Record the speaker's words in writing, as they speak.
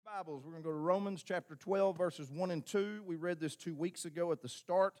Bibles, we're going to go to Romans chapter 12, verses 1 and 2. We read this 2 weeks ago at the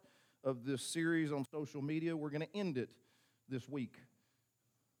start of this series on social media. We're going to end it this week.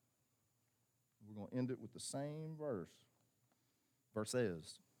 We're going to end it with the same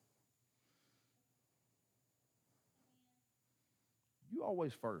verses. You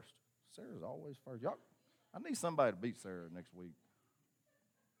always first. Sarah's always first. Y'all, I need somebody to beat Sarah next week.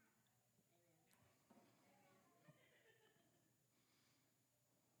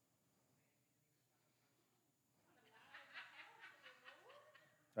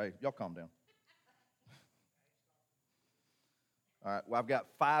 Hey, y'all calm down. All right, well, I've got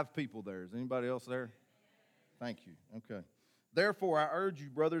 5 people there. Is anybody else there? Thank you. Okay. Therefore, I urge you,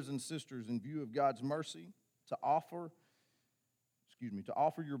 brothers and sisters, in view of God's mercy, to offer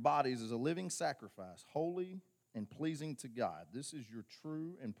your bodies as a living sacrifice, holy and pleasing to God. This is your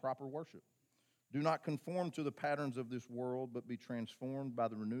true and proper worship. Do not conform to the patterns of this world, but be transformed by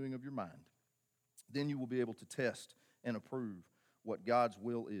the renewing of your mind. Then you will be able to test and approve what God's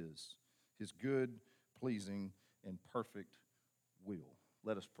will is, his good, pleasing, and perfect will.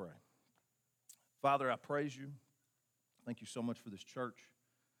 Let us pray. Father, I praise you. Thank you so much for this church.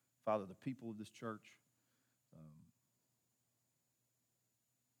 Father, the people of this church.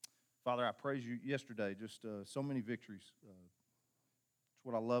 Father, I praise you yesterday, just so many victories. It's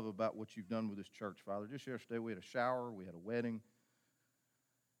what I love about what you've done with this church, Father. Just yesterday we had a shower, we had a wedding.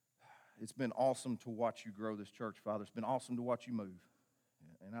 It's been awesome to watch you grow this church, Father. It's been awesome to watch you move.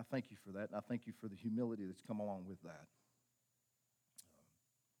 And I thank you for that, and I thank you for the humility that's come along with that.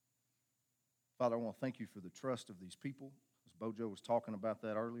 Father, I want to thank you for the trust of these people. As Bojo was talking about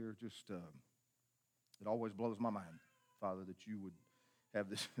that earlier, just it always blows my mind, Father, that you would have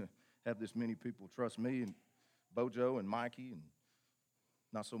this many people trust me and Bojo and Mikey and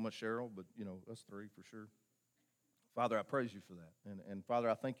not so much Cheryl, but, us 3 for sure. Father, I praise you for that. And Father,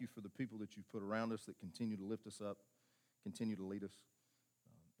 I thank you for the people that you've put around us that continue to lift us up, continue to lead us.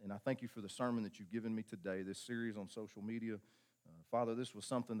 And I thank you for the sermon that you've given me today, this series on social media. Father, this was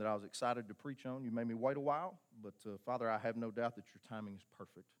something that I was excited to preach on. You made me wait a while, but Father, I have no doubt that your timing is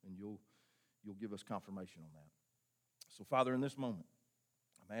perfect, and you'll give us confirmation on that. So, Father, in this moment,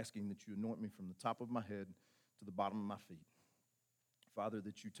 I'm asking that you anoint me from the top of my head to the bottom of my feet. Father,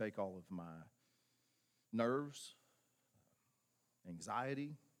 that you take all of my nerves,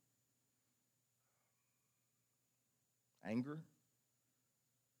 anxiety, anger.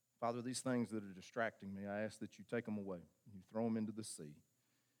 Father, these things that are distracting me, I ask that you take them away. And you throw them into the sea.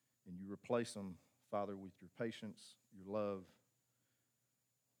 And you replace them, Father, with your patience, your love.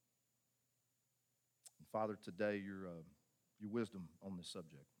 And Father, today, your wisdom on this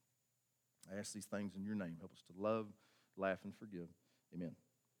subject. I ask these things in your name. Help us to love, laugh, and forgive. Amen.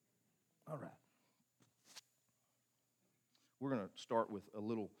 All right. We're going to start with a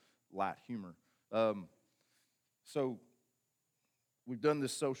little light humor. So we've done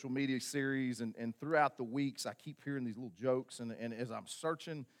this social media series, and throughout the weeks, I keep hearing these little jokes, and as I'm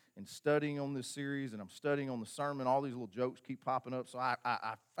searching and studying on this series, and I'm studying on the sermon, all these little jokes keep popping up. So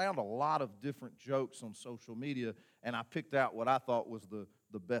I found a lot of different jokes on social media, and I picked out what I thought was the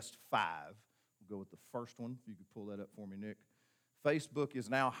best 5. We'll go with the first one, if you could pull that up for me, Nick. Facebook is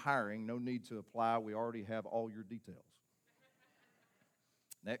now hiring. No need to apply. We already have all your details.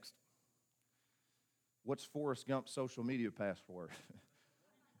 Next. What's Forrest Gump's social media password?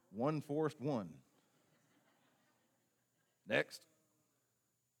 1 Forrest 1. Next.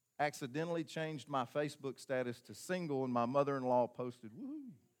 Accidentally changed my Facebook status to single, and my mother-in-law posted,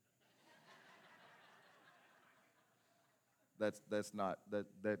 woohoo. That's not,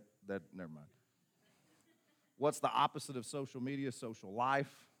 never mind. What's the opposite of social media? Social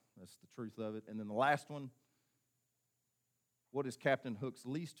life. That's the truth of it. And then the last one. What is Captain Hook's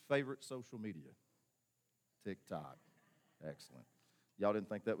least favorite social media? TikTok. Excellent. Y'all didn't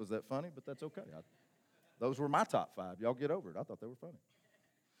think that was that funny, but that's okay. Those were my top 5. Y'all get over it. I thought they were funny.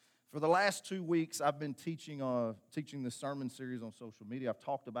 For the last 2 weeks, I've been teaching this sermon series on social media. I've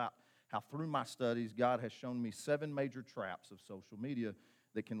talked about how through my studies, God has shown me 7 major traps of social media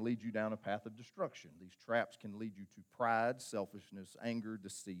that can lead you down a path of destruction. These traps can lead you to pride, selfishness, anger,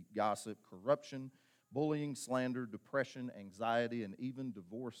 deceit, gossip, corruption, bullying, slander, depression, anxiety, and even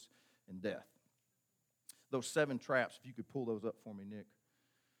divorce and death. Those 7 traps, if you could pull those up for me, Nick.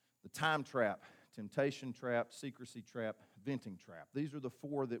 The time trap, temptation trap, secrecy trap, venting trap. These are the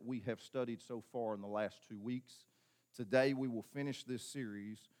 4 that we have studied so far in the last 2 weeks. Today we will finish this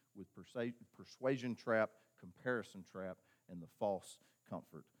series with persuasion trap, comparison trap, and the false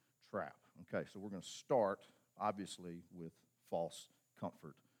comfort trap. Okay, so we're going to start, obviously, with false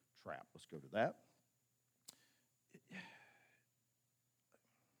comfort trap. Let's go to that.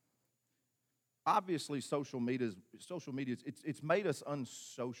 obviously social media it's made us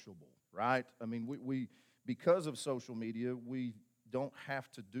unsociable, right? I mean, we because of social media, we don't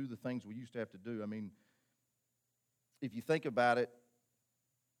have to do the things we used to have to do. I mean, if you think about it,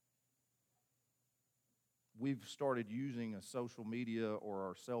 we've started using a social media or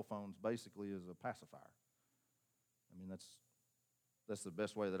our cell phones basically as a pacifier. I mean, that's the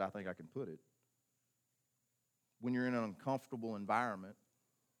best way that I think I can put it. When you're in an uncomfortable environment,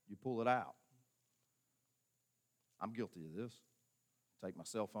 you pull it out. I'm guilty of this. Take my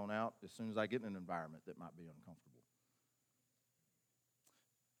cell phone out as soon as I get in an environment that might be uncomfortable.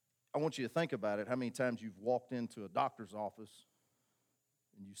 I want you to think about it, how many times you've walked into a doctor's office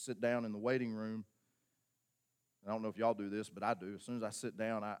and you sit down in the waiting room. I don't know if y'all do this, but I do. As soon as I sit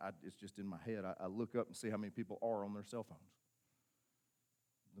down, it's just in my head. I look up and see how many people are on their cell phones.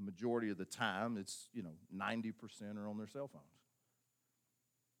 The majority of the time, it's, 90% are on their cell phones.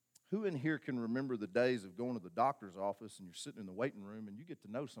 Who in here can remember the days of going to the doctor's office and you're sitting in the waiting room and you get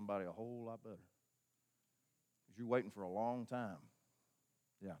to know somebody a whole lot better? Because you're waiting for a long time.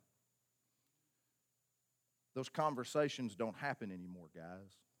 Yeah. Those conversations don't happen anymore,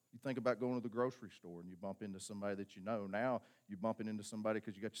 guys. You think about going to the grocery store and you bump into somebody that you know. Now you're bumping into somebody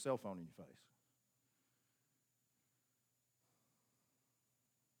because you got your cell phone in your face.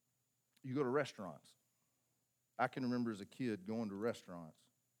 You go to restaurants. I can remember as a kid going to restaurants.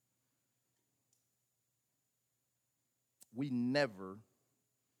 We never, of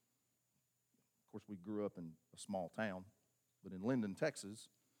course we grew up in a small town, but in Linden, Texas,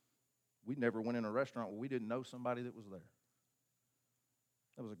 we never went in a restaurant where we didn't know somebody that was there.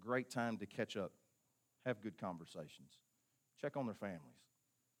 That was a great time to catch up, have good conversations, check on their families,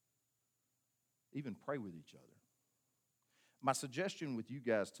 even pray with each other. My suggestion with you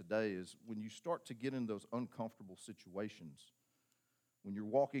guys today is when you start to get in those uncomfortable situations, when you're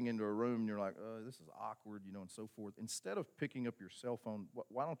walking into a room and you're like, oh, this is awkward, and so forth, instead of picking up your cell phone,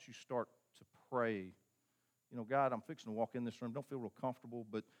 why don't you start to pray? God, I'm fixing to walk in this room. Don't feel real comfortable,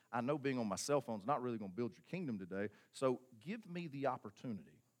 but I know being on my cell phone is not really going to build your kingdom today. So give me the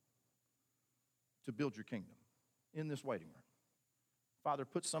opportunity to build your kingdom in this waiting room. Father,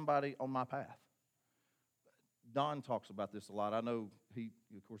 put somebody on my path. Don talks about this a lot. I know he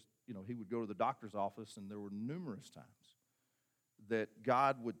would go to the doctor's office, and there were numerous times that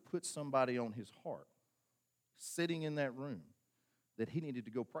God would put somebody on his heart sitting in that room that he needed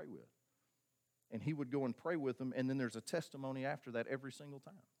to go pray with. And he would go and pray with them, and then there's a testimony after that every single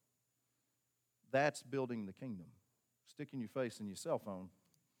time. That's building the kingdom. Sticking your face in your cell phone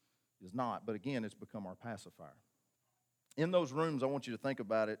is not, but again, it's become our pacifier. In those rooms, I want you to think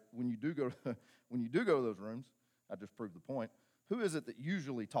about it. When you do go to those rooms, I just proved the point, who is it that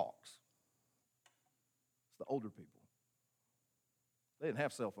usually talks? It's the older people. They didn't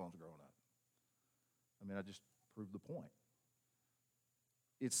have cell phones growing up. I just proved the point.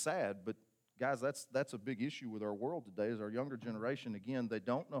 It's sad, but guys, that's a big issue with our world today is our younger generation, again, they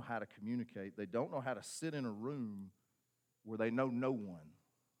don't know how to communicate. They don't know how to sit in a room where they know no one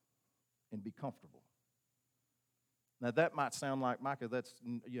and be comfortable. Now, that might sound like, Micah,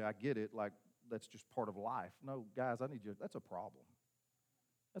 I get it, like that's just part of life. No, guys, that's a problem.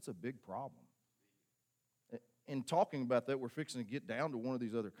 That's a big problem. In talking about that, we're fixing to get down to one of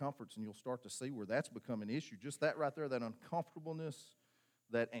these other comforts, and you'll start to see where that's become an issue. Just that right there, that uncomfortableness,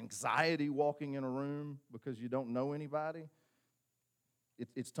 that anxiety walking in a room because you don't know anybody,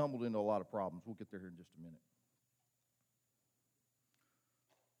 it's tumbled into a lot of problems. We'll get there here in just a minute.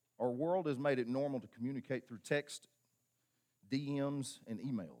 Our world has made it normal to communicate through text, DMs, and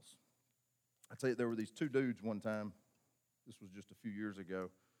emails. I tell you, there were these two dudes one time. This was just a few years ago.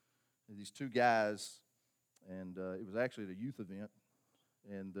 These two guys, and it was actually at a youth event,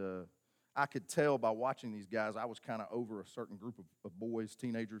 and I could tell by watching these guys, I was kind of over a certain group of boys,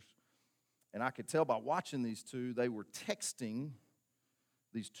 teenagers, and I could tell by watching these two, they were texting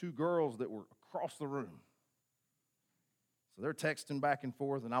these two girls that were across the room. So they're texting back and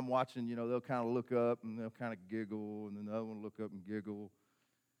forth, and I'm watching, they'll kind of look up, and they'll kind of giggle, and then the other one will look up and giggle.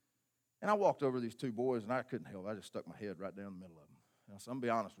 And I walked over to these two boys, and I couldn't help it. I just stuck my head right down in the middle of them. And I said, I'm going to be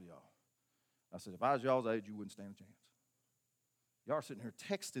honest with y'all. I said, if I was y'all's age, you wouldn't stand a chance. Y'all are sitting here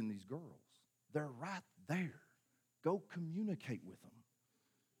texting these girls. They're right there. Go communicate with them.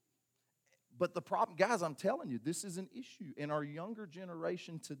 But the problem, guys, I'm telling you, this is an issue in our younger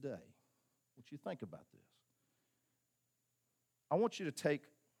generation today. What you think about this? I want you to take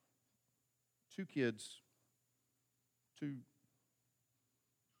two kids,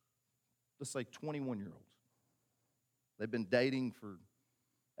 let's say 21-year-olds. They've been dating for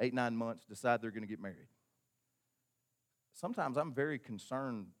 8-9 months, decide they're going to get married. Sometimes I'm very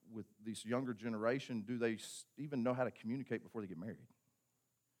concerned with this younger generation, do they even know how to communicate before they get married?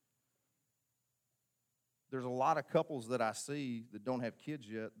 There's a lot of couples that I see that don't have kids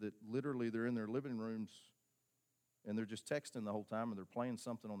yet that literally they're in their living rooms and they're just texting the whole time and they're playing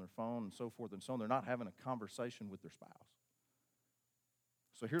something on their phone and so forth and so on. They're not having a conversation with their spouse.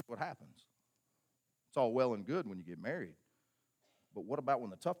 So here's what happens. It's all well and good when you get married, but what about when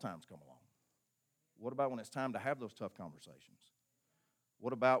the tough times come along? What about when it's time to have those tough conversations?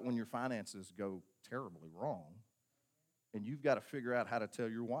 What about when your finances go terribly wrong and you've got to figure out how to tell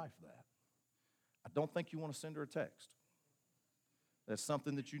your wife that? I don't think you want to send her a text. That's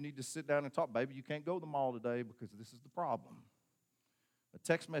something that you need to sit down and talk. Baby, you can't go to the mall today because this is the problem. A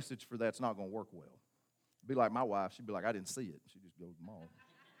text message for that's not going to work well. Be like my wife. She'd be like, I didn't see it. She just goes to the mall.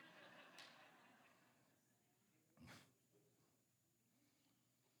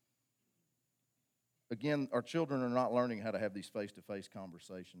 Again, our children are not learning how to have these face-to-face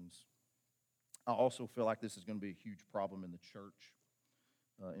conversations. I also feel like this is going to be a huge problem in the church.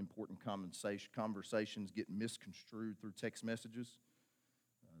 Important conversations get misconstrued through text messages.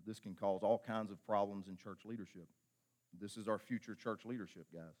 This can cause all kinds of problems in church leadership. This is our future church leadership,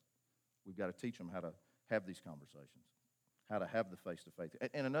 guys. We've got to teach them how to have these conversations, how to have the face-to-face.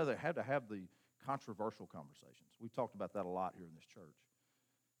 And another, how to have the controversial conversations. We've talked about that a lot here in this church.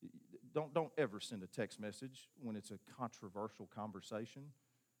 Don't ever send a text message when it's a controversial conversation.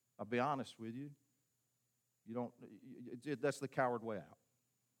 I'll be honest with you. That's the coward way out.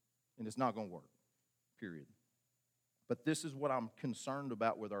 And it's not going to work, period. But this is what I'm concerned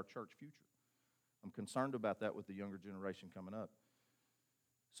about with our church future. I'm concerned about that with the younger generation coming up.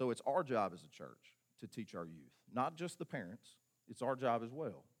 So it's our job as a church to teach our youth, not just the parents. It's our job as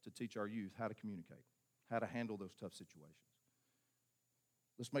well to teach our youth how to communicate, how to handle those tough situations.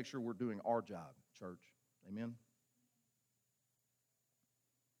 Let's make sure we're doing our job, church. Amen?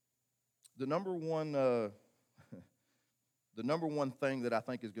 The number one thing that I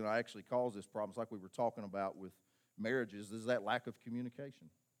think is going to actually cause this problem, like we were talking about with marriages, is that lack of communication.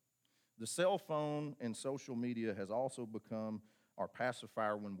 The cell phone and social media has also become our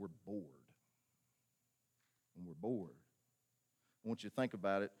pacifier when we're bored. When we're bored. I want you to think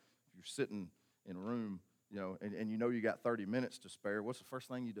about it. If you're sitting in a room, and you know you got 30 minutes to spare, what's the first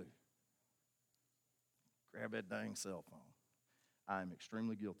thing you do? Grab that dang cell phone. I am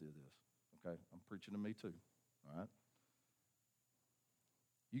extremely guilty of this, okay? I'm preaching to me too, all right?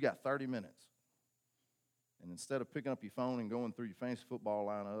 You got 30 minutes. And instead of picking up your phone and going through your fantasy football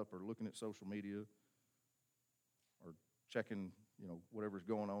lineup or looking at social media or checking, whatever's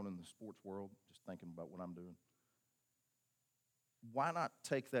going on in the sports world, just thinking about what I'm doing, why not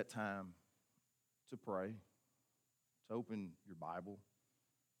take that time to pray, to open your Bible,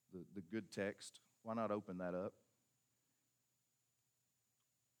 the good text? Why not open that up?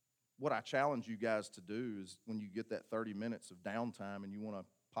 What I challenge you guys to do is when you get that 30 minutes of downtime and you want to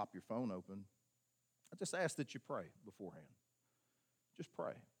pop your phone open, I just ask that you pray beforehand. Just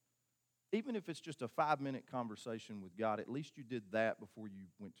pray. Even if it's just a 5-minute conversation with God, at least you did that before you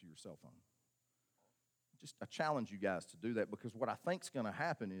went to your cell phone. I challenge you guys to do that, because what I think is going to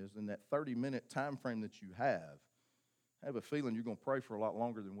happen is in that 30-minute time frame that you have, I have a feeling you're going to pray for a lot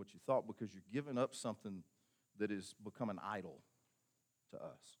longer than what you thought, because you're giving up something that has become an idol to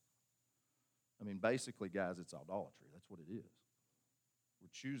us. I mean, basically, guys, it's idolatry. That's what it is. We're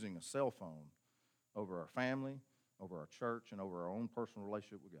choosing a cell phone over our family, over our church, and over our own personal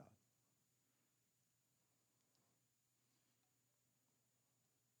relationship with God.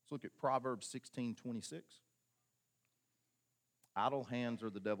 Let's look at Proverbs 16:26. Idle hands are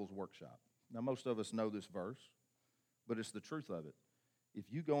the devil's workshop. Now, most of us know this verse, but it's the truth of it. If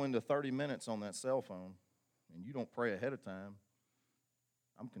you go into 30 minutes on that cell phone and you don't pray ahead of time,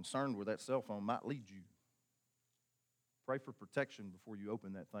 I'm concerned where that cell phone might lead you. Pray for protection before you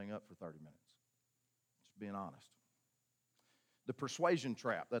open that thing up for 30 minutes. Just being honest. The persuasion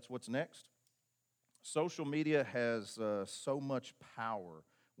trap, that's what's next. Social media has so much power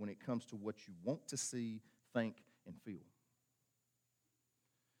when it comes to what you want to see, think, and feel.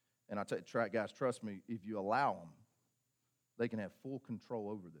 And I tell you, guys, trust me, if you allow them, they can have full control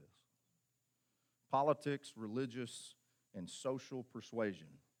over this. Politics, religious, and social persuasion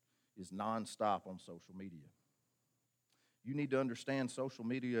is nonstop on social media. You need to understand social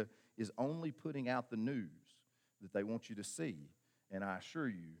media is only putting out the news that they want you to see. And I assure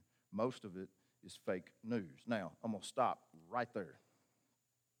you, most of it is fake news. Now, I'm going to stop right there.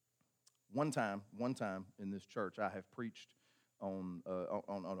 One time in this church, I have preached on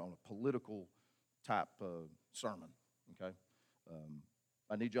a political type sermon, okay?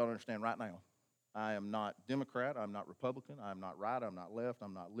 I need y'all to understand right now, I am not Democrat. I'm not Republican. I'm not right. I'm not left.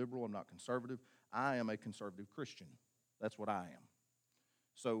 I'm not liberal. I'm not conservative. I am a conservative Christian. That's what I am.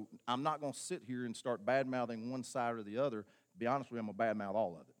 So I'm not going to sit here and start bad-mouthing one side or the other. To be honest with you, I'm going to bad-mouth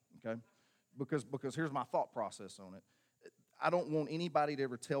all of it, okay? Because here's my thought process on it. I don't want anybody to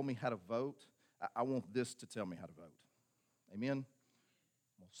ever tell me how to vote. I want this to tell me how to vote. Amen?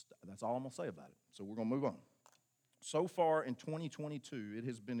 That's all I'm going to say about it. So we're going to move on. So far in 2022, it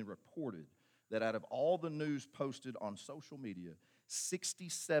has been reported that out of all the news posted on social media,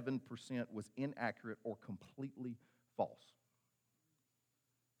 67% was inaccurate or completely false.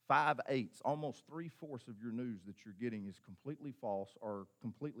 5/8, almost 3/4 of your news that you're getting is completely false or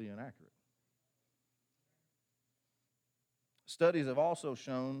completely inaccurate. Studies have also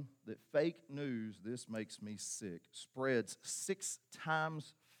shown that fake news, this makes me sick, spreads 6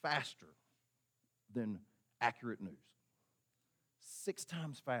 times faster than accurate news. 6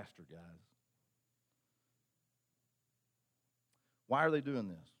 times faster, guys. Why are they doing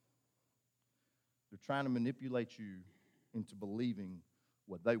this? They're trying to manipulate you into believing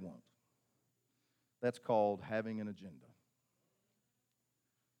what they want. That's called having an agenda.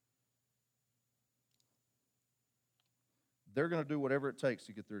 They're going to do whatever it takes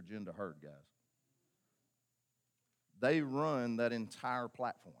to get their agenda heard, guys. They run that entire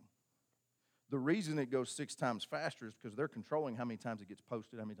platform. The reason it goes 6 times faster is because they're controlling how many times it gets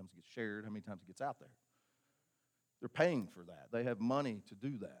posted, how many times it gets shared, how many times it gets out there. They're paying for that. They have money to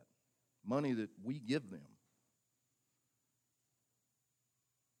do that, money that we give them.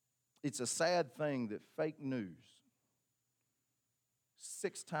 It's a sad thing that fake news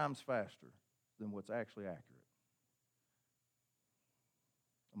 6 times faster than what's actually accurate.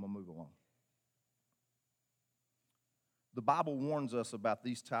 I'm going to move along. The Bible warns us about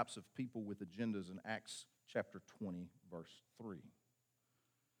these types of people with agendas in Acts chapter 20, verse 3.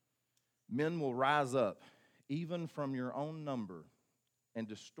 Men will rise up, even from your own number, and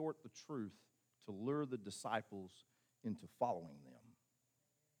distort the truth to lure the disciples into following them.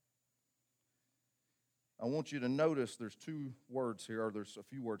 I want you to notice there's 2 words here, or there's a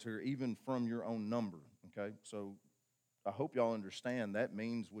few words here, even from your own number, okay? So I hope y'all understand that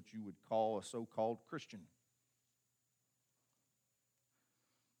means what you would call a so-called Christian.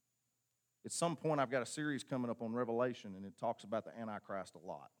 At some point, I've got a series coming up on Revelation, and it talks about the Antichrist a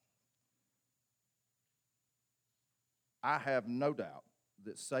lot. I have no doubt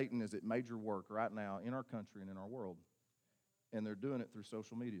that Satan is at major work right now in our country and in our world, and they're doing it through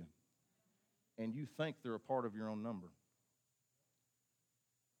social media. And you think they're a part of your own number.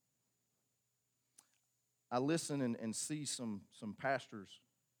 I listen and see some pastors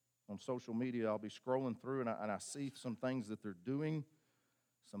on social media. I'll be scrolling through, and I see some things that they're doing,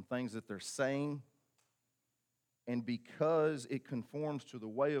 some things that they're saying. And because it conforms to the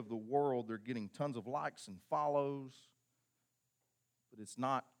way of the world, they're getting tons of likes and follows, but it's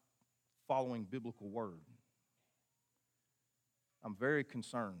not following biblical word. I'm very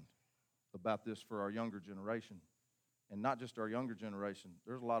concerned about this for our younger generation. And not just our younger generation.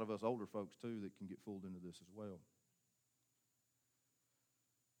 There's a lot of us older folks, too, that can get fooled into this as well.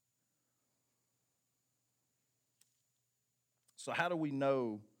 So how do we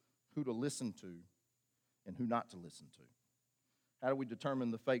know who to listen to and who not to listen to? How do we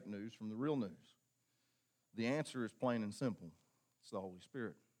determine the fake news from the real news? The answer is plain and simple. It's the Holy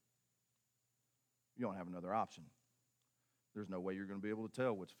Spirit. You don't have another option. There's no way you're going to be able to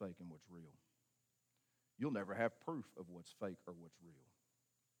tell what's fake and what's real. You'll never have proof of what's fake or what's real.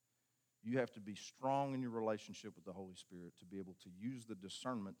 You have to be strong in your relationship with the Holy Spirit to be able to use the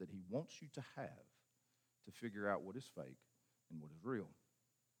discernment that He wants you to have to figure out what is fake and what is real.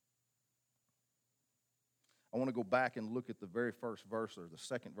 I want to go back and look at the very first verse, or the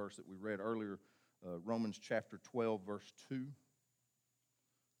second verse that we read earlier, Romans chapter 12, verse 2.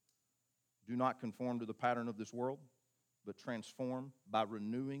 Do not conform to the pattern of this world, but transform by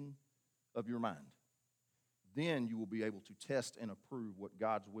renewing of your mind. Then you will be able to test and approve what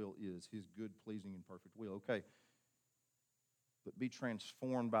God's will is, His good, pleasing, and perfect will. Okay, but be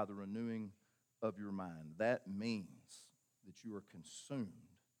transformed by the renewing of your mind. That means that you are consumed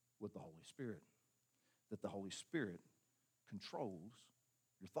with the Holy Spirit, that the Holy Spirit controls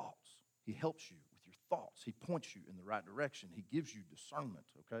your thoughts. He helps you with your thoughts. He points you in the right direction. He gives you discernment,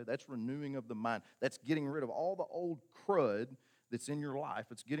 okay? That's renewing of the mind. That's getting rid of all the old crud that's in your life.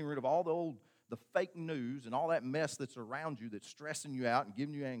 It's getting rid of all the fake news and all that mess that's around you that's stressing you out and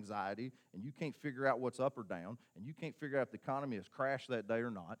giving you anxiety, and you can't figure out what's up or down, and you can't figure out if the economy has crashed that day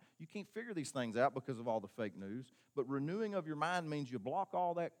or not. You can't figure these things out because of all the fake news. But renewing of your mind means you block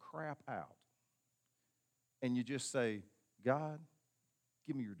all that crap out. And you just say, God,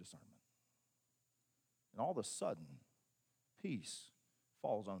 give me your discernment. And all of a sudden, peace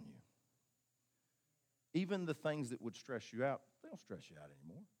falls on you. Even the things that would stress you out, they don't stress you out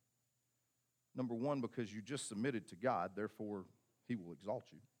anymore. Number one, because you just submitted to God, therefore he will exalt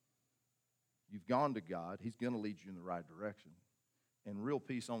you. You've gone to God, he's going to lead you in the right direction. And real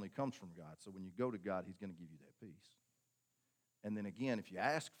peace only comes from God. So when you go to God, he's going to give you that peace. And then again, if you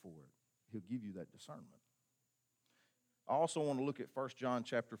ask for it, he'll give you that discernment. I also want to look at 1 John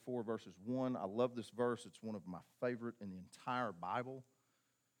chapter 4, verses 1. I love this verse. It's one of my favorite in the entire Bible.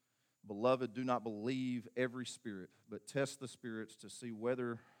 Beloved, do not believe every spirit, but test the spirits to see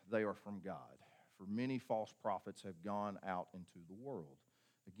whether they are from God. For many false prophets have gone out into the world.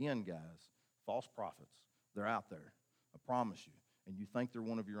 Again, guys, false prophets, they're out there. I promise you. And you think they're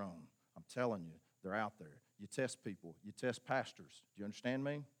one of your own. I'm telling you, they're out there. You test people. You test pastors. Do you understand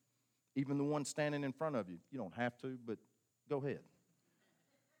me? Even the one standing in front of you. You don't have to, but go ahead.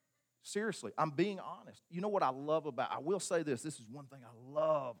 Seriously, I'm being honest. You know what I love about, I will say this is one thing I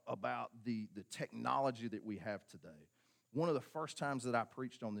love about the technology that we have today. One of the first times that I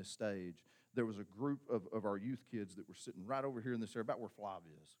preached on this stage, there was a group of our youth kids that were sitting right over here in this area, about where Flav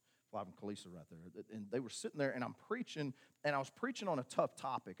is. Flav and Kalisa right there. And they were sitting there, and I'm preaching, and I was preaching on a tough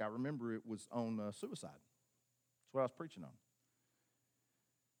topic. I remember it was on suicide. That's what I was preaching on.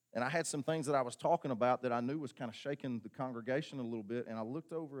 And I had some things that I was talking about that I knew was kind of shaking the congregation a little bit, and I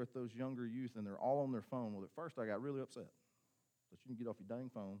looked over at those younger youth, and they're all on their phone. Well, at first I got really upset. But you can get off your dang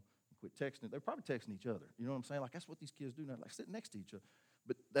phone and quit texting it. They're probably texting each other. You know what I'm saying? Like, that's what these kids do now. Like, sit next to each other.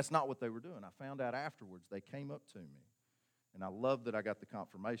 But that's not what they were doing. I found out afterwards. They came up to me, and I love that I got the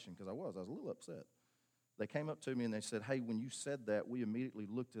confirmation because I was a little upset. They came up to me, and they said, hey, when you said that, we immediately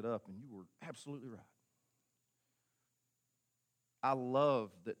looked it up, and you were absolutely right. I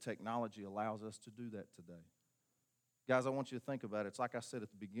love that technology allows us to do that today. Guys, I want you to think about it. It's like I said at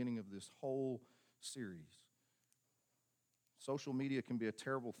the beginning of this whole series. Social media can be a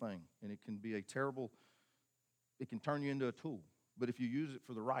terrible thing, and it can turn you into a tool. But if you use it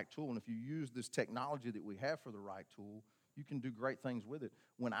for the right tool, and if you use this technology that we have for the right tool, you can do great things with it.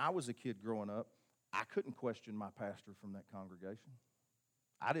 When I was a kid growing up, I couldn't question my pastor from that congregation.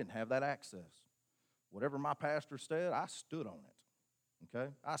 I didn't have that access. Whatever my pastor said, I stood on it.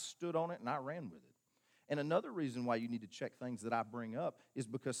 Okay? I stood on it and I ran with it. And another reason why you need to check things that I bring up is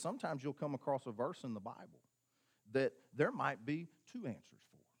because sometimes you'll come across a verse in the Bible that there might be two answers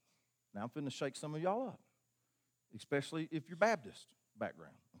for. Now I'm finna shake some of y'all up, especially if you're Baptist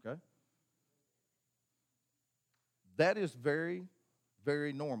background, okay? That is very,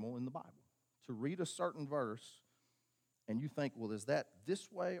 very normal in the Bible. To read a certain verse and you think, well, is that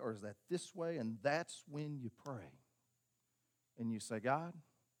this way or is that this way? And that's when you pray. And you say, God,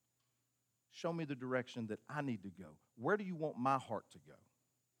 show me the direction that I need to go. Where do you want my heart to go?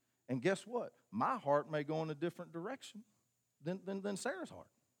 And guess what? My heart may go in a different direction than Sarah's heart.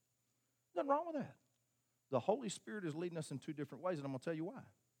 Nothing wrong with that. The Holy Spirit is leading us in two different ways, and I'm going to tell you why.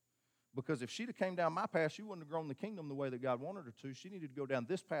 Because if she'd have came down my path, she wouldn't have grown the kingdom the way that God wanted her to. She needed to go down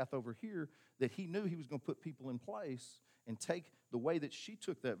this path over here that he knew he was going to put people in place and take the way that she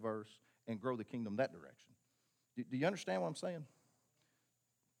took that verse and grow the kingdom that direction. Do you understand what I'm saying?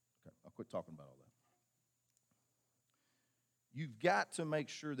 Okay, I'll quit talking about all that. You've got to make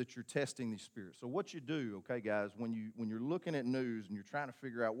sure that you're testing these spirits. So what you do, okay, guys, when you're looking at news and you're trying to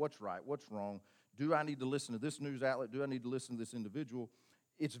figure out what's right, what's wrong, do I need to listen to this news outlet? Do I need to listen to this individual?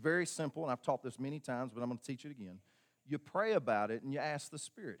 It's very simple, and I've taught this many times, but I'm going to teach it again. You pray about it, and you ask the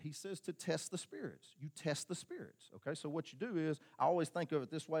Spirit. He says to test the spirits. You test the spirits, okay? So what you do is, I always think of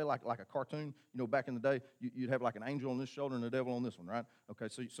it this way, like a cartoon. You know, back in the day, you'd have like an angel on this shoulder and a devil on this one, right? Okay,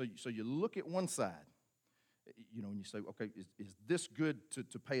 so you look at one side, you know, and you say, okay, is this good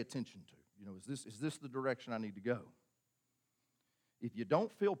to pay attention to? You know, is this the direction I need to go? If you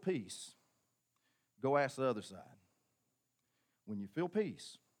don't feel peace, go ask the other side. When you feel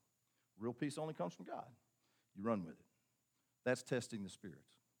peace, real peace only comes from God. You run with it. That's testing the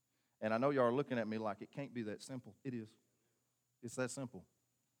spirits. And I know y'all are looking at me like it can't be that simple. It is. It's that simple.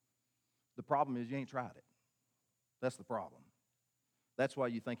 The problem is you ain't tried it. That's the problem. That's why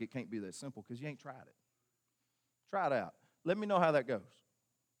you think it can't be that simple, because you ain't tried it. Try it out. Let me know how that goes.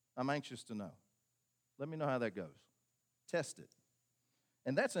 I'm anxious to know. Let me know how that goes. Test it.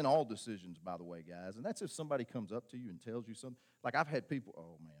 And that's in all decisions, by the way, guys. And that's if somebody comes up to you and tells you something. Like I've had people,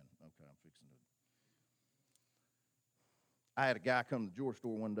 oh, man, okay, I'm fixing it. I had a guy come to the jewelry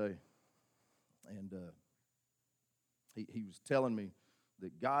store one day, and he was telling me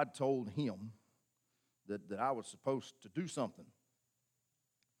that God told him that I was supposed to do something.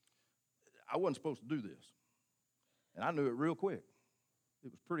 I wasn't supposed to do this. And I knew it real quick.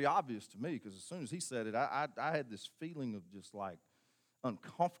 It was pretty obvious to me because as soon as he said it, I had this feeling of just like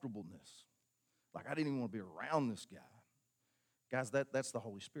uncomfortableness. Like I didn't even want to be around this guy. Guys, that's the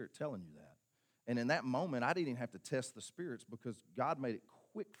Holy Spirit telling you that. And in that moment, I didn't even have to test the spirits because God made it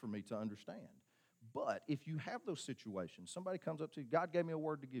quick for me to understand. But if you have those situations, somebody comes up to you, God gave me a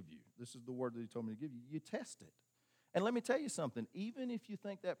word to give you. This is the word that he told me to give you. You test it. And let me tell you something. Even if you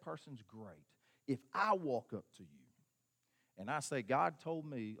think that person's great, if I walk up to you and I say, God told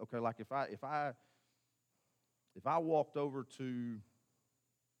me, okay, like if I walked over to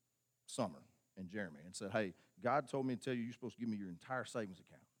Summer and Jeremy and said, hey, God told me to tell you you're supposed to give me your entire savings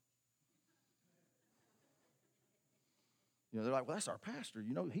account. You know, they're like, well, that's our pastor.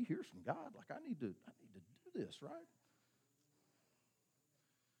 You know, he hears from God. Like, I need to do this, right?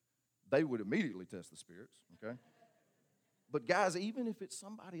 They would immediately test the spirits, okay? But guys, even if it's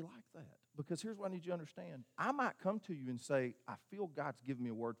somebody like that, because here's what I need you to understand. I might come to you and say, I feel God's given me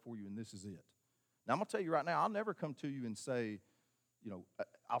a word for you, and this is it. Now, I'm going to tell you right now, I'll never come to you and say, you know,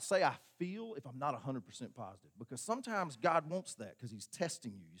 I'll say I feel if I'm not 100% positive. Because sometimes God wants that because he's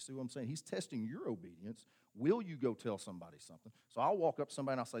testing you. You see what I'm saying? He's testing your obedience. Will you go tell somebody something? So I'll walk up to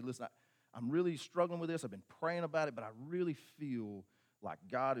somebody and I'll say, listen, I'm really struggling with this. I've been praying about it, but I really feel like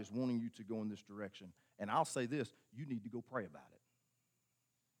God is wanting you to go in this direction. And I'll say this, you need to go pray about it.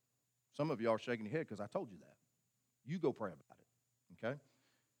 Some of you are shaking your head because I told you that. You go pray about it, okay?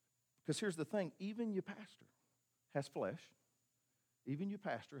 Because here's the thing, even your pastor has flesh. Even your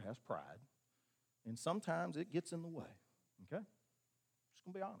pastor has pride. And sometimes it gets in the way, okay? Just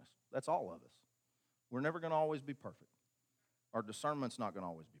going to be honest. That's all of us. We're never going to always be perfect. Our discernment's not going to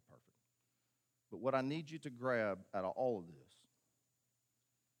always be perfect. But what I need you to grab out of all of this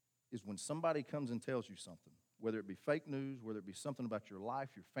is when somebody comes and tells you something, whether it be fake news, whether it be something about your life,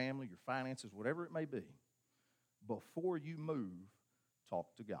 your family, your finances, whatever it may be, before you move,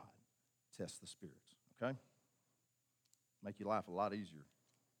 talk to God. Test the spirits, okay? Make your life a lot easier.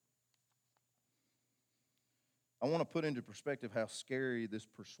 I want to put into perspective how scary this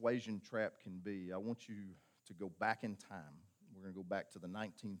persuasion trap can be. I want you to go back in time. We're going to go back to the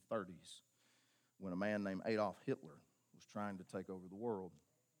 1930s when a man named Adolf Hitler was trying to take over the world.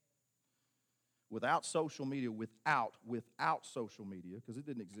 Without social media, without social media, because it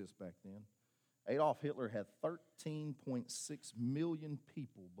didn't exist back then, Adolf Hitler had 13.6 million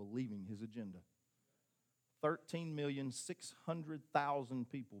people believing his agenda. 13,600,000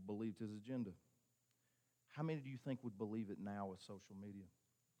 people believed his agenda. How many do you think would believe it now with social media?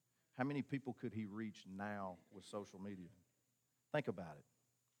 How many people could he reach now with social media? Think about it.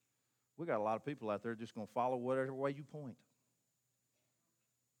 We got a lot of people out there just going to follow whatever way you point.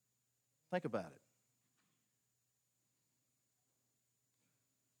 Think about it.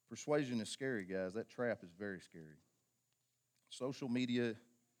 Persuasion is scary, guys. That trap is very scary. Social media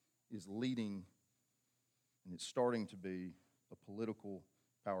is leading, and it's starting to be, a political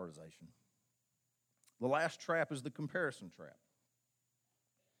powerization. The last trap is the comparison trap.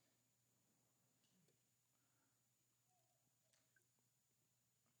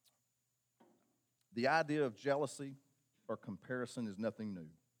 The idea of jealousy or comparison is nothing new.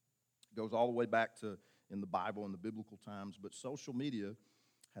 It goes all the way back to in the Bible and the biblical times, but social media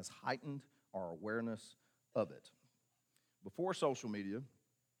has heightened our awareness of it. Before social media,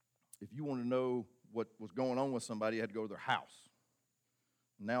 if you want to know what was going on with somebody, you had to go to their house.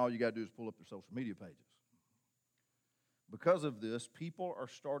 Now all you got to do is pull up their social media pages. Because of this, people are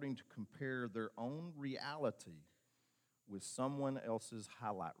starting to compare their own reality with someone else's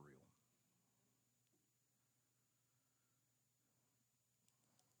highlight reel.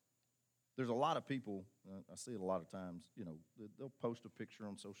 There's a lot of people, I see it a lot of times, you know, they'll post a picture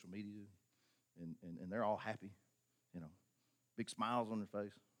on social media and they're all happy, you know, big smiles on their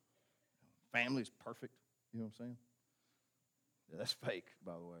face. Family's perfect, you know what I'm saying? Yeah, that's fake,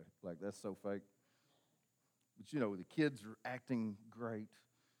 by the way. Like, that's so fake. But, you know, the kids are acting great.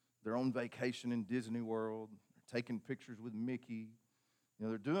 They're on vacation in Disney World. They're taking pictures with Mickey. You know,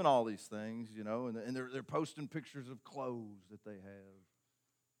 they're doing all these things, you know, and they're posting pictures of clothes that they have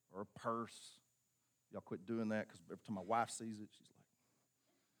or a purse. Y'all quit doing that because every time my wife sees it, she's like.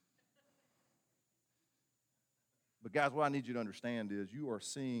 But, guys, what I need you to understand is you are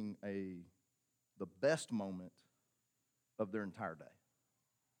seeing the best moment of their entire day.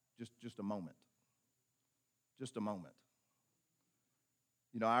 Just a moment. Just a moment.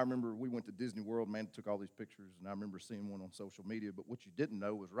 You know, I remember we went to Disney World, man took all these pictures, and I remember seeing one on social media, but what you didn't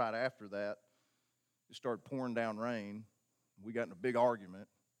know was right after that, it started pouring down rain. We got in a big argument.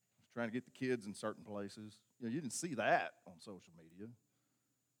 I was trying to get the kids in certain places. You know, you didn't see that on social media.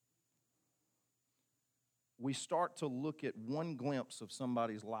 we start to look at one glimpse of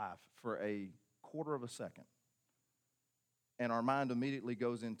somebody's life for a quarter of a second, and our mind immediately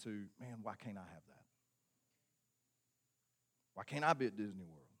goes into, man, why can't I have that? Why can't I be at Disney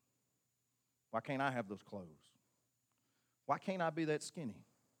World? Why can't I have those clothes? Why can't I be that skinny?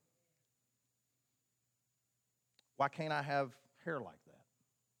 Why can't I have hair like that?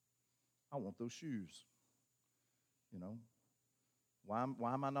 I want those shoes. You know, why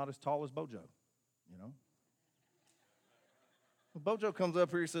am I not as tall as Bojo? You know, Bojo comes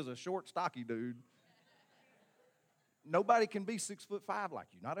up here, he says, a short, stocky dude. Nobody can be 6'5" like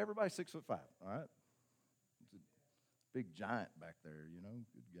you. Not everybody's 6'5", all right? It's a big giant back there, you know.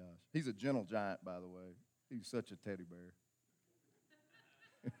 Good gosh. He's a gentle giant, by the way. He's such a teddy bear.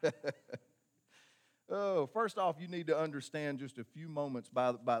 Oh, first off, you need to understand just a few moments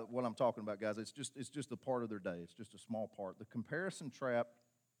by what I'm talking about, guys. It's just a part of their day. It's just a small part. The comparison trap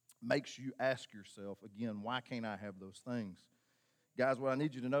makes you ask yourself, again, why can't I have those things? Guys, what I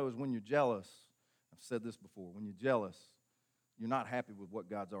need you to know is when you're jealous, I've said this before, when you're jealous, you're not happy with what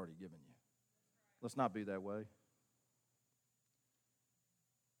God's already given you. Let's not be that way.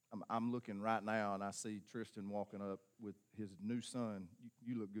 I'm looking right now, and I see Tristan walking up with his new son.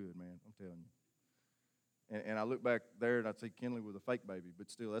 You look good, man, I'm telling you. And I look back there, and I see Kinley with a fake baby, but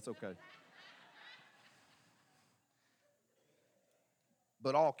still, that's okay.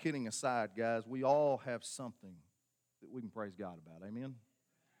 But all kidding aside, guys, we all have something that we can praise God about. Amen?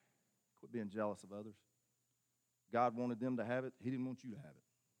 Quit being jealous of others. God wanted them to have it. He didn't want you to have it.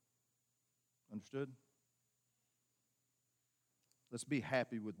 Understood? Let's be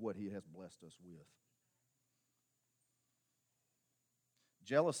happy with what He has blessed us with.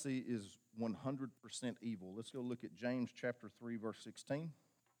 Jealousy is 100% evil. Let's go look at James chapter 3, verse 16.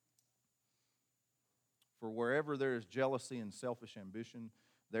 For wherever there is jealousy and selfish ambition,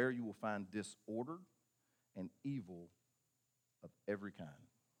 there you will find disorder and evil of every kind.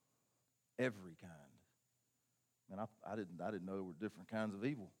 Every kind. Man, I didn't know there were different kinds of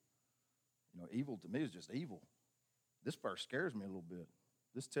evil. You know, evil to me is just evil. This verse scares me a little bit.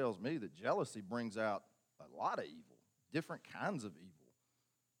 This tells me that jealousy brings out a lot of evil, different kinds of evil.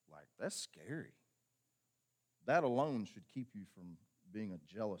 Like, that's scary. That alone should keep you from being a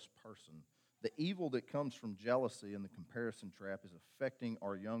jealous person. The evil that comes from jealousy and the comparison trap is affecting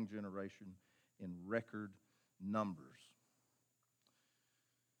our young generation in record numbers.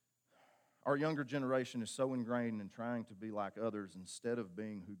 Our younger generation is so ingrained in trying to be like others instead of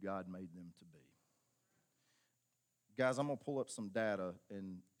being who God made them to be. Guys, I'm going to pull up some data,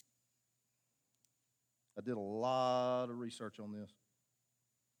 and I did a lot of research on this.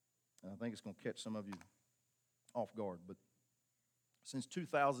 And I think it's going to catch some of you off guard. But since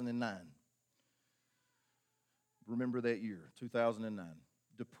 2009, remember that year, 2009,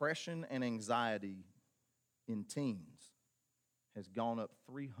 depression and anxiety in teens has gone up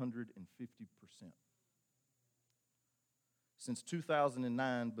 350%. Since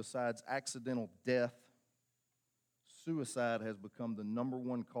 2009, besides accidental death, suicide has become the number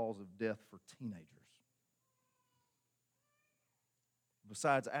one cause of death for teenagers.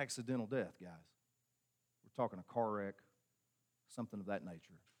 Besides accidental death, guys. We're talking a car wreck, something of that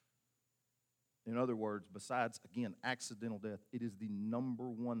nature. In other words, besides, again, accidental death, it is the number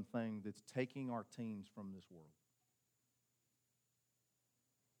one thing that's taking our teens from this world.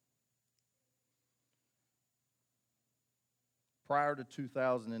 Prior to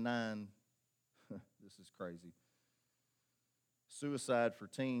 2009, this is crazy, suicide for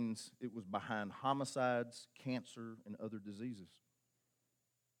teens, it was behind homicides, cancer, and other diseases.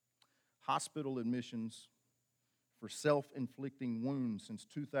 Hospital admissions for self-inflicting wounds since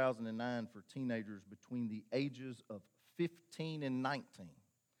 2009 for teenagers between the ages of 15 and 19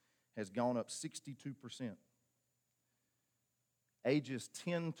 has gone up 62%. Ages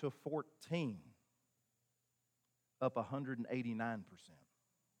 10 to 14, up 189%.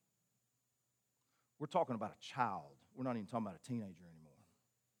 We're talking about a child. We're not even talking about a teenager anymore.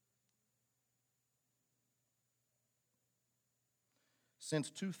 Since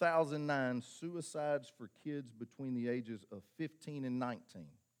 2009, suicides for kids between the ages of 15 and 19,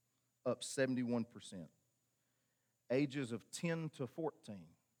 up 71%. Ages of 10 to 14,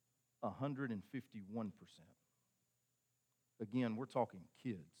 151%. Again, we're talking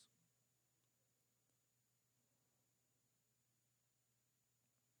kids.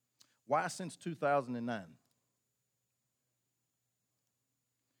 Why since 2009?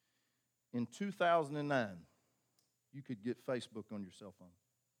 In 2009, you could get Facebook on your cell phone.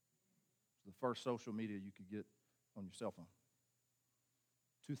 It's the first social media you could get on your cell phone.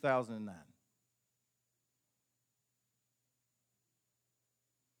 2009.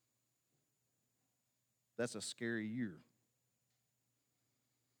 That's a scary year.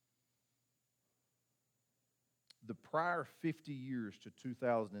 The prior 50 years to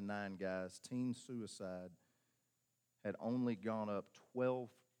 2009, guys, teen suicide had only gone up 12%.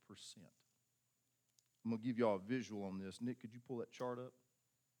 I'm going to give y'all a visual on this. Nick, could you pull that chart up?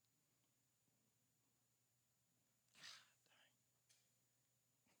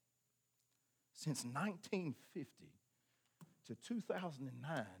 Since 1950 to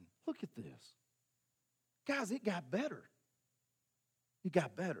 2009, look at this. Guys, it got better. It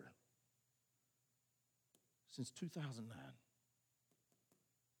got better. Since 2009.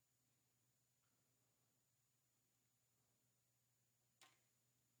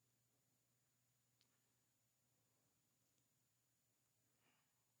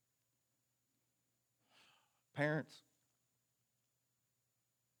 Parents,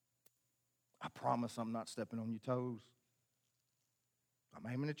 I promise I'm not stepping on your toes.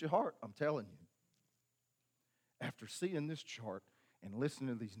 I'm aiming at your heart, I'm telling you. After seeing this chart and listening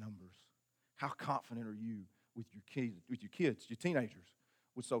to these numbers, how confident are you with your kids, your teenagers,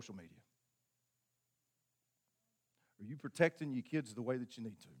 with social media? Are you protecting your kids the way that you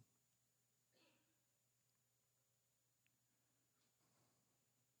need to?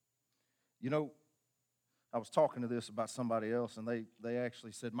 You know, I was talking to this about somebody else, and they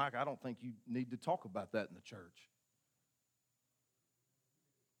actually said, Mike, I don't think you need to talk about that in the church.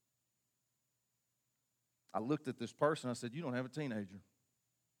 I looked at this person, I said, you don't have a teenager.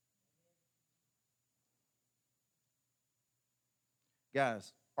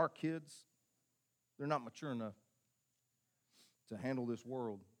 Guys, our kids, they're not mature enough to handle this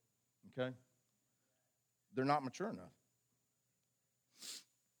world, okay? They're not mature enough.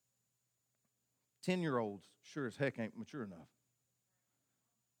 10-year-olds sure as heck ain't mature enough.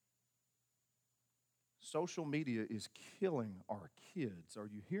 Social media is killing our kids. Are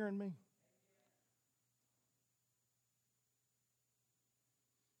you hearing me?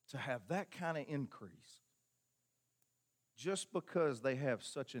 To have that kind of increase just because they have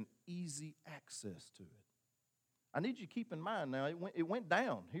such an easy access to it. I need you to keep in mind now, it went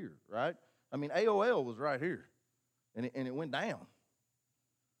down here, right? I mean, AOL was right here, and it went down.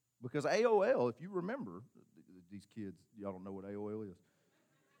 Because AOL, if you remember, these kids, y'all don't know what AOL is.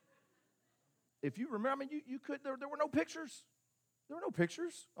 If you remember, I mean, you could, there were no pictures. There were no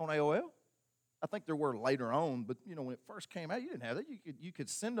pictures on AOL. I think there were later on, but you know, when it first came out, you didn't have that. You could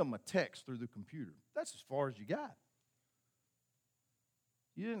send them a text through the computer. That's as far as you got.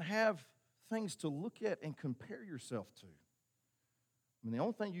 You didn't have things to look at and compare yourself to. I mean, the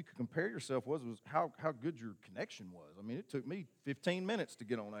only thing you could compare yourself was how good your connection was. I mean, it took me 15 minutes to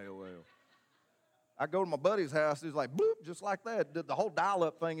get on AOL. I go to my buddy's house, it was like, boop, just like that. The whole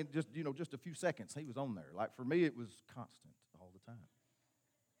dial-up thing in just a few seconds, he was on there. Like, for me, it was constant all the time.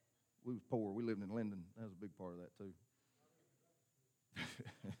 We was poor. We lived in Linden. That was a big part of that, too.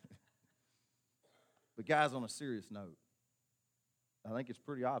 But guys, on a serious note, I think it's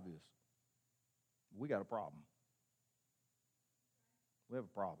pretty obvious. We got a problem. We have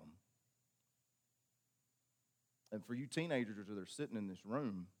a problem. And for you teenagers that are sitting in this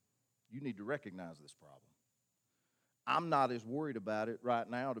room, you need to recognize this problem. I'm not as worried about it right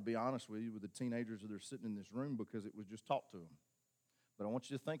now, to be honest with you, with the teenagers that are sitting in this room because it was just taught to them. But I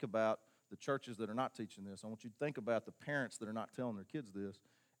want you to think about the churches that are not teaching this. I want you to think about the parents that are not telling their kids this,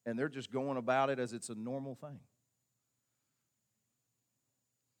 and they're just going about it as it's a normal thing.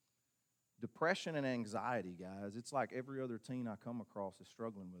 Depression and anxiety, guys, it's like every other teen I come across is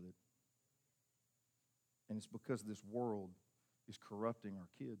struggling with it. And it's because this world is corrupting our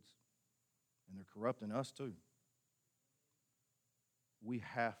kids, and they're corrupting us too. We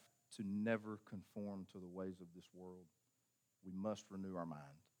have to never conform to the ways of this world. We must renew our mind.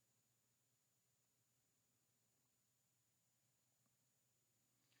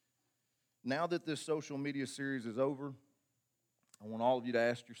 Now that this social media series is over, I want all of you to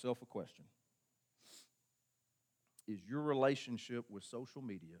ask yourself a question. Is your relationship with social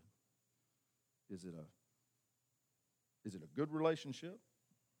media, is it a good relationship,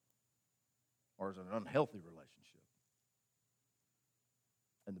 or is it an unhealthy relationship?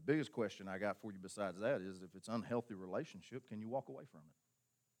 And the biggest question I got for you besides that is, if it's an unhealthy relationship, can you walk away from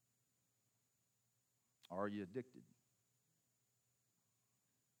it? Are you addicted?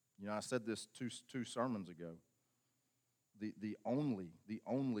 You know, I said this two sermons ago. The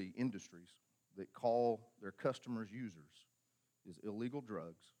only industries that call their customers users is illegal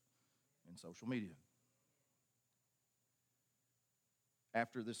drugs and social media.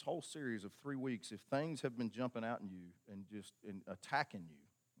 After this whole series of 3 weeks, if things have been jumping out in you and just attacking you,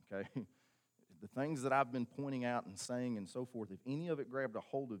 okay, the things that I've been pointing out and saying and so forth, if any of it grabbed a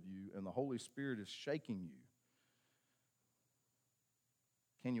hold of you and the Holy Spirit is shaking you,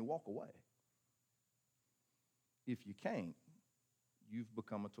 can you walk away? If you can't, you've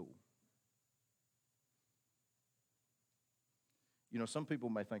become a tool. You know, some people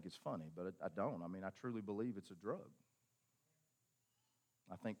may think it's funny, but I don't. I mean, I truly believe it's a drug.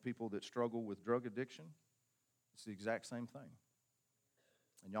 I think people that struggle with drug addiction, it's the exact same thing.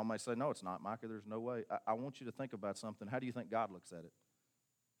 And y'all may say, no, it's not, Micah, there's no way. I want you to think about something. How do you think God looks at it?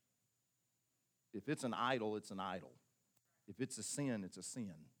 If it's an idol, it's an idol. If it's a sin, it's a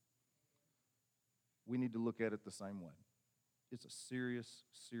sin. We need to look at it the same way. It's a serious,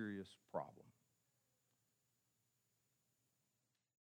 serious problem.